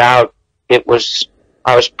turns out, I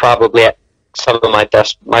was probably at some of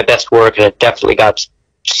my best work, and it definitely got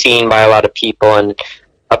seen by a lot of people and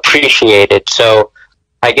appreciated. So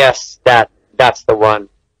I guess that's the one.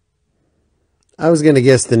 I was going to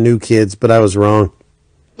guess The New Kids, but I was wrong.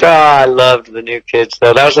 Oh, I loved The New Kids,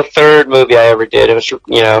 though. That was the 3rd movie I ever did. It was, you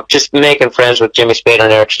know, just making friends with Jimmy Spader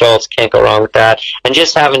and Eric Stoltz. Can't go wrong with that. And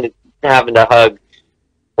just having to hug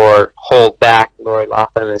or hold back Lori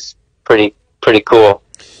Loughlin is pretty cool.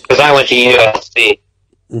 Because I went to USC.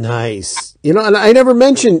 Nice. You know, and I never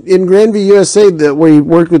mentioned in Grandview, USA, that where you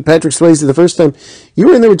worked with Patrick Swayze the first time, you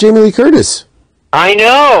were in there with Jamie Lee Curtis. I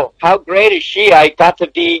know. How great is she? I got to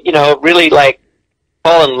be, you know, really like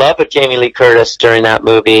fall in love with Jamie Lee Curtis during that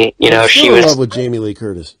movie. You know, she was in love with Jamie Lee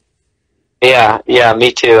Curtis. Yeah,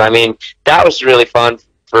 me too. I mean, that was really fun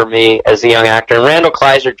for me as a young actor. And Randall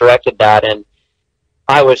Kleiser directed that, and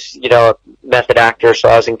I was, you know, a method actor, so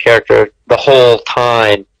I was in character the whole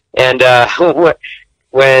time. And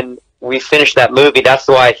when we finished that movie, that's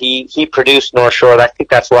why he produced North Shore. I think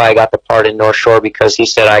that's why I got the part in North Shore, because he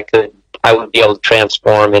said I would be able to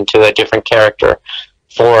transform into a different character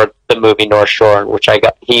for the movie North Shore, which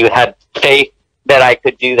he had faith that I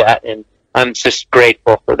could do that, and I'm just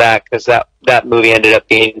grateful for that, because that movie ended up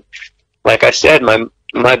being, like I said,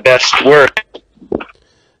 my best work.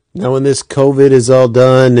 Now, when this COVID is all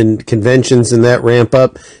done and conventions and that ramp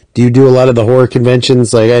up, do you do a lot of the horror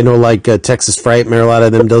conventions? Like, I know, like Texas Frightmare, a lot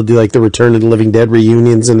of them, they'll do like the Return of the Living Dead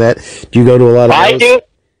reunions and that. Do you go to a lot of those?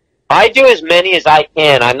 I do as many as I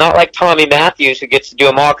can. I'm not like Tommy Matthews, who gets to do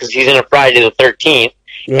them all because he's in a Friday the 13th.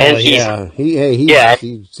 Well, he's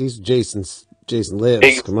Jason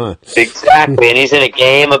Lives. Come on. Exactly, and he's in a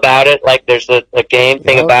game about it. Like, there's a game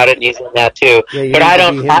thing about it, and he's in that too. Yeah, but I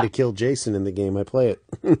don't be him to kill Jason in the game. I play it.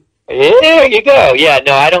 There you go. Yeah,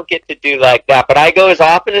 no, I don't get to do like that, but I go as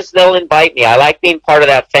often as they'll invite me. I like being part of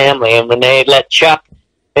that family, and when they let Chuck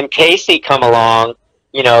and Casey come along,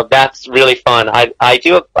 you know, that's really fun.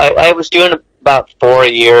 I was doing about 4 a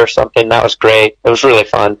year or something. That was great. It was really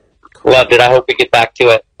fun. Cool. Loved it. I hope we get back to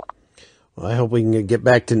it. Well, I hope we can get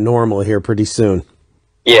back to normal here pretty soon.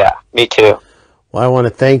 Yeah, me too. Well, I want to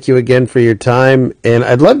thank you again for your time, and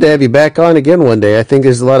I'd love to have you back on again one day. I think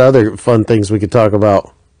there's a lot of other fun things we could talk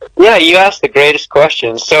about. Yeah, you asked the greatest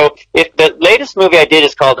questions. So, if the latest movie I did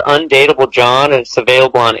is called Undateable John, and it's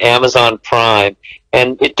available on Amazon Prime,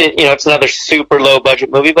 and it's another super low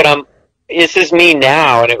budget movie, but this is me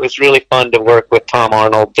now, and it was really fun to work with Tom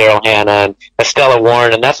Arnold, Daryl Hannah, and Estella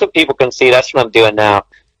Warren, and that's what people can see. That's what I'm doing now.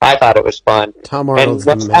 I thought it was fun. Tom Arnold's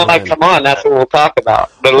and next time I come on, that's what we'll talk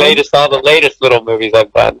about. All the latest little movies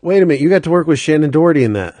I've done. Wait a minute, you got to work with Shannon Doherty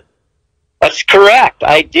in that. That's correct.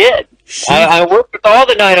 I did. I worked with all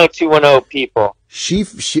the 90210 people.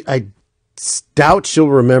 I doubt she'll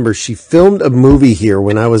remember. She filmed a movie here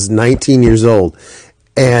when I was 19 years old,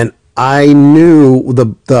 and I knew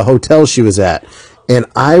the hotel she was at. And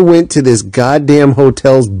I went to this goddamn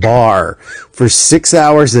hotel's bar for 6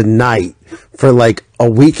 hours a night for like a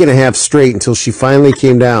week and a half straight until she finally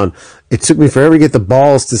came down. It took me forever to get the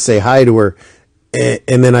balls to say hi to her,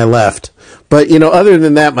 and then I left. But, other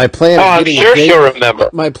than that, my plan of getting I'm sure she'll remember.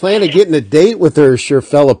 My plan of getting a date with her sure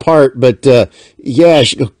fell apart. But, yeah,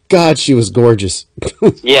 God, she was gorgeous.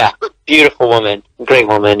 Yeah, beautiful woman. Great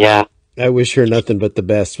woman, yeah. I wish her nothing but the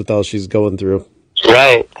best with all she's going through.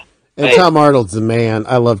 Right. And right. Tom Arnold's the man.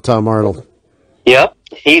 I love Tom Arnold. Yep.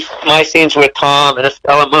 My scenes with Tom and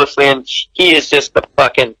Estella mostly, and he is just the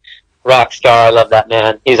fucking rock star. I love that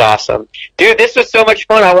man. He's awesome. Dude, this was so much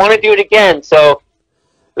fun. I want to do it again, so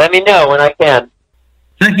let me know when I can.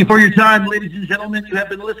 Thank you for your time, ladies and gentlemen. You have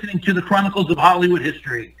been listening to the Chronicles of Hollywood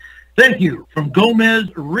History. Thank you from Gomez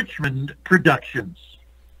Richmond Productions.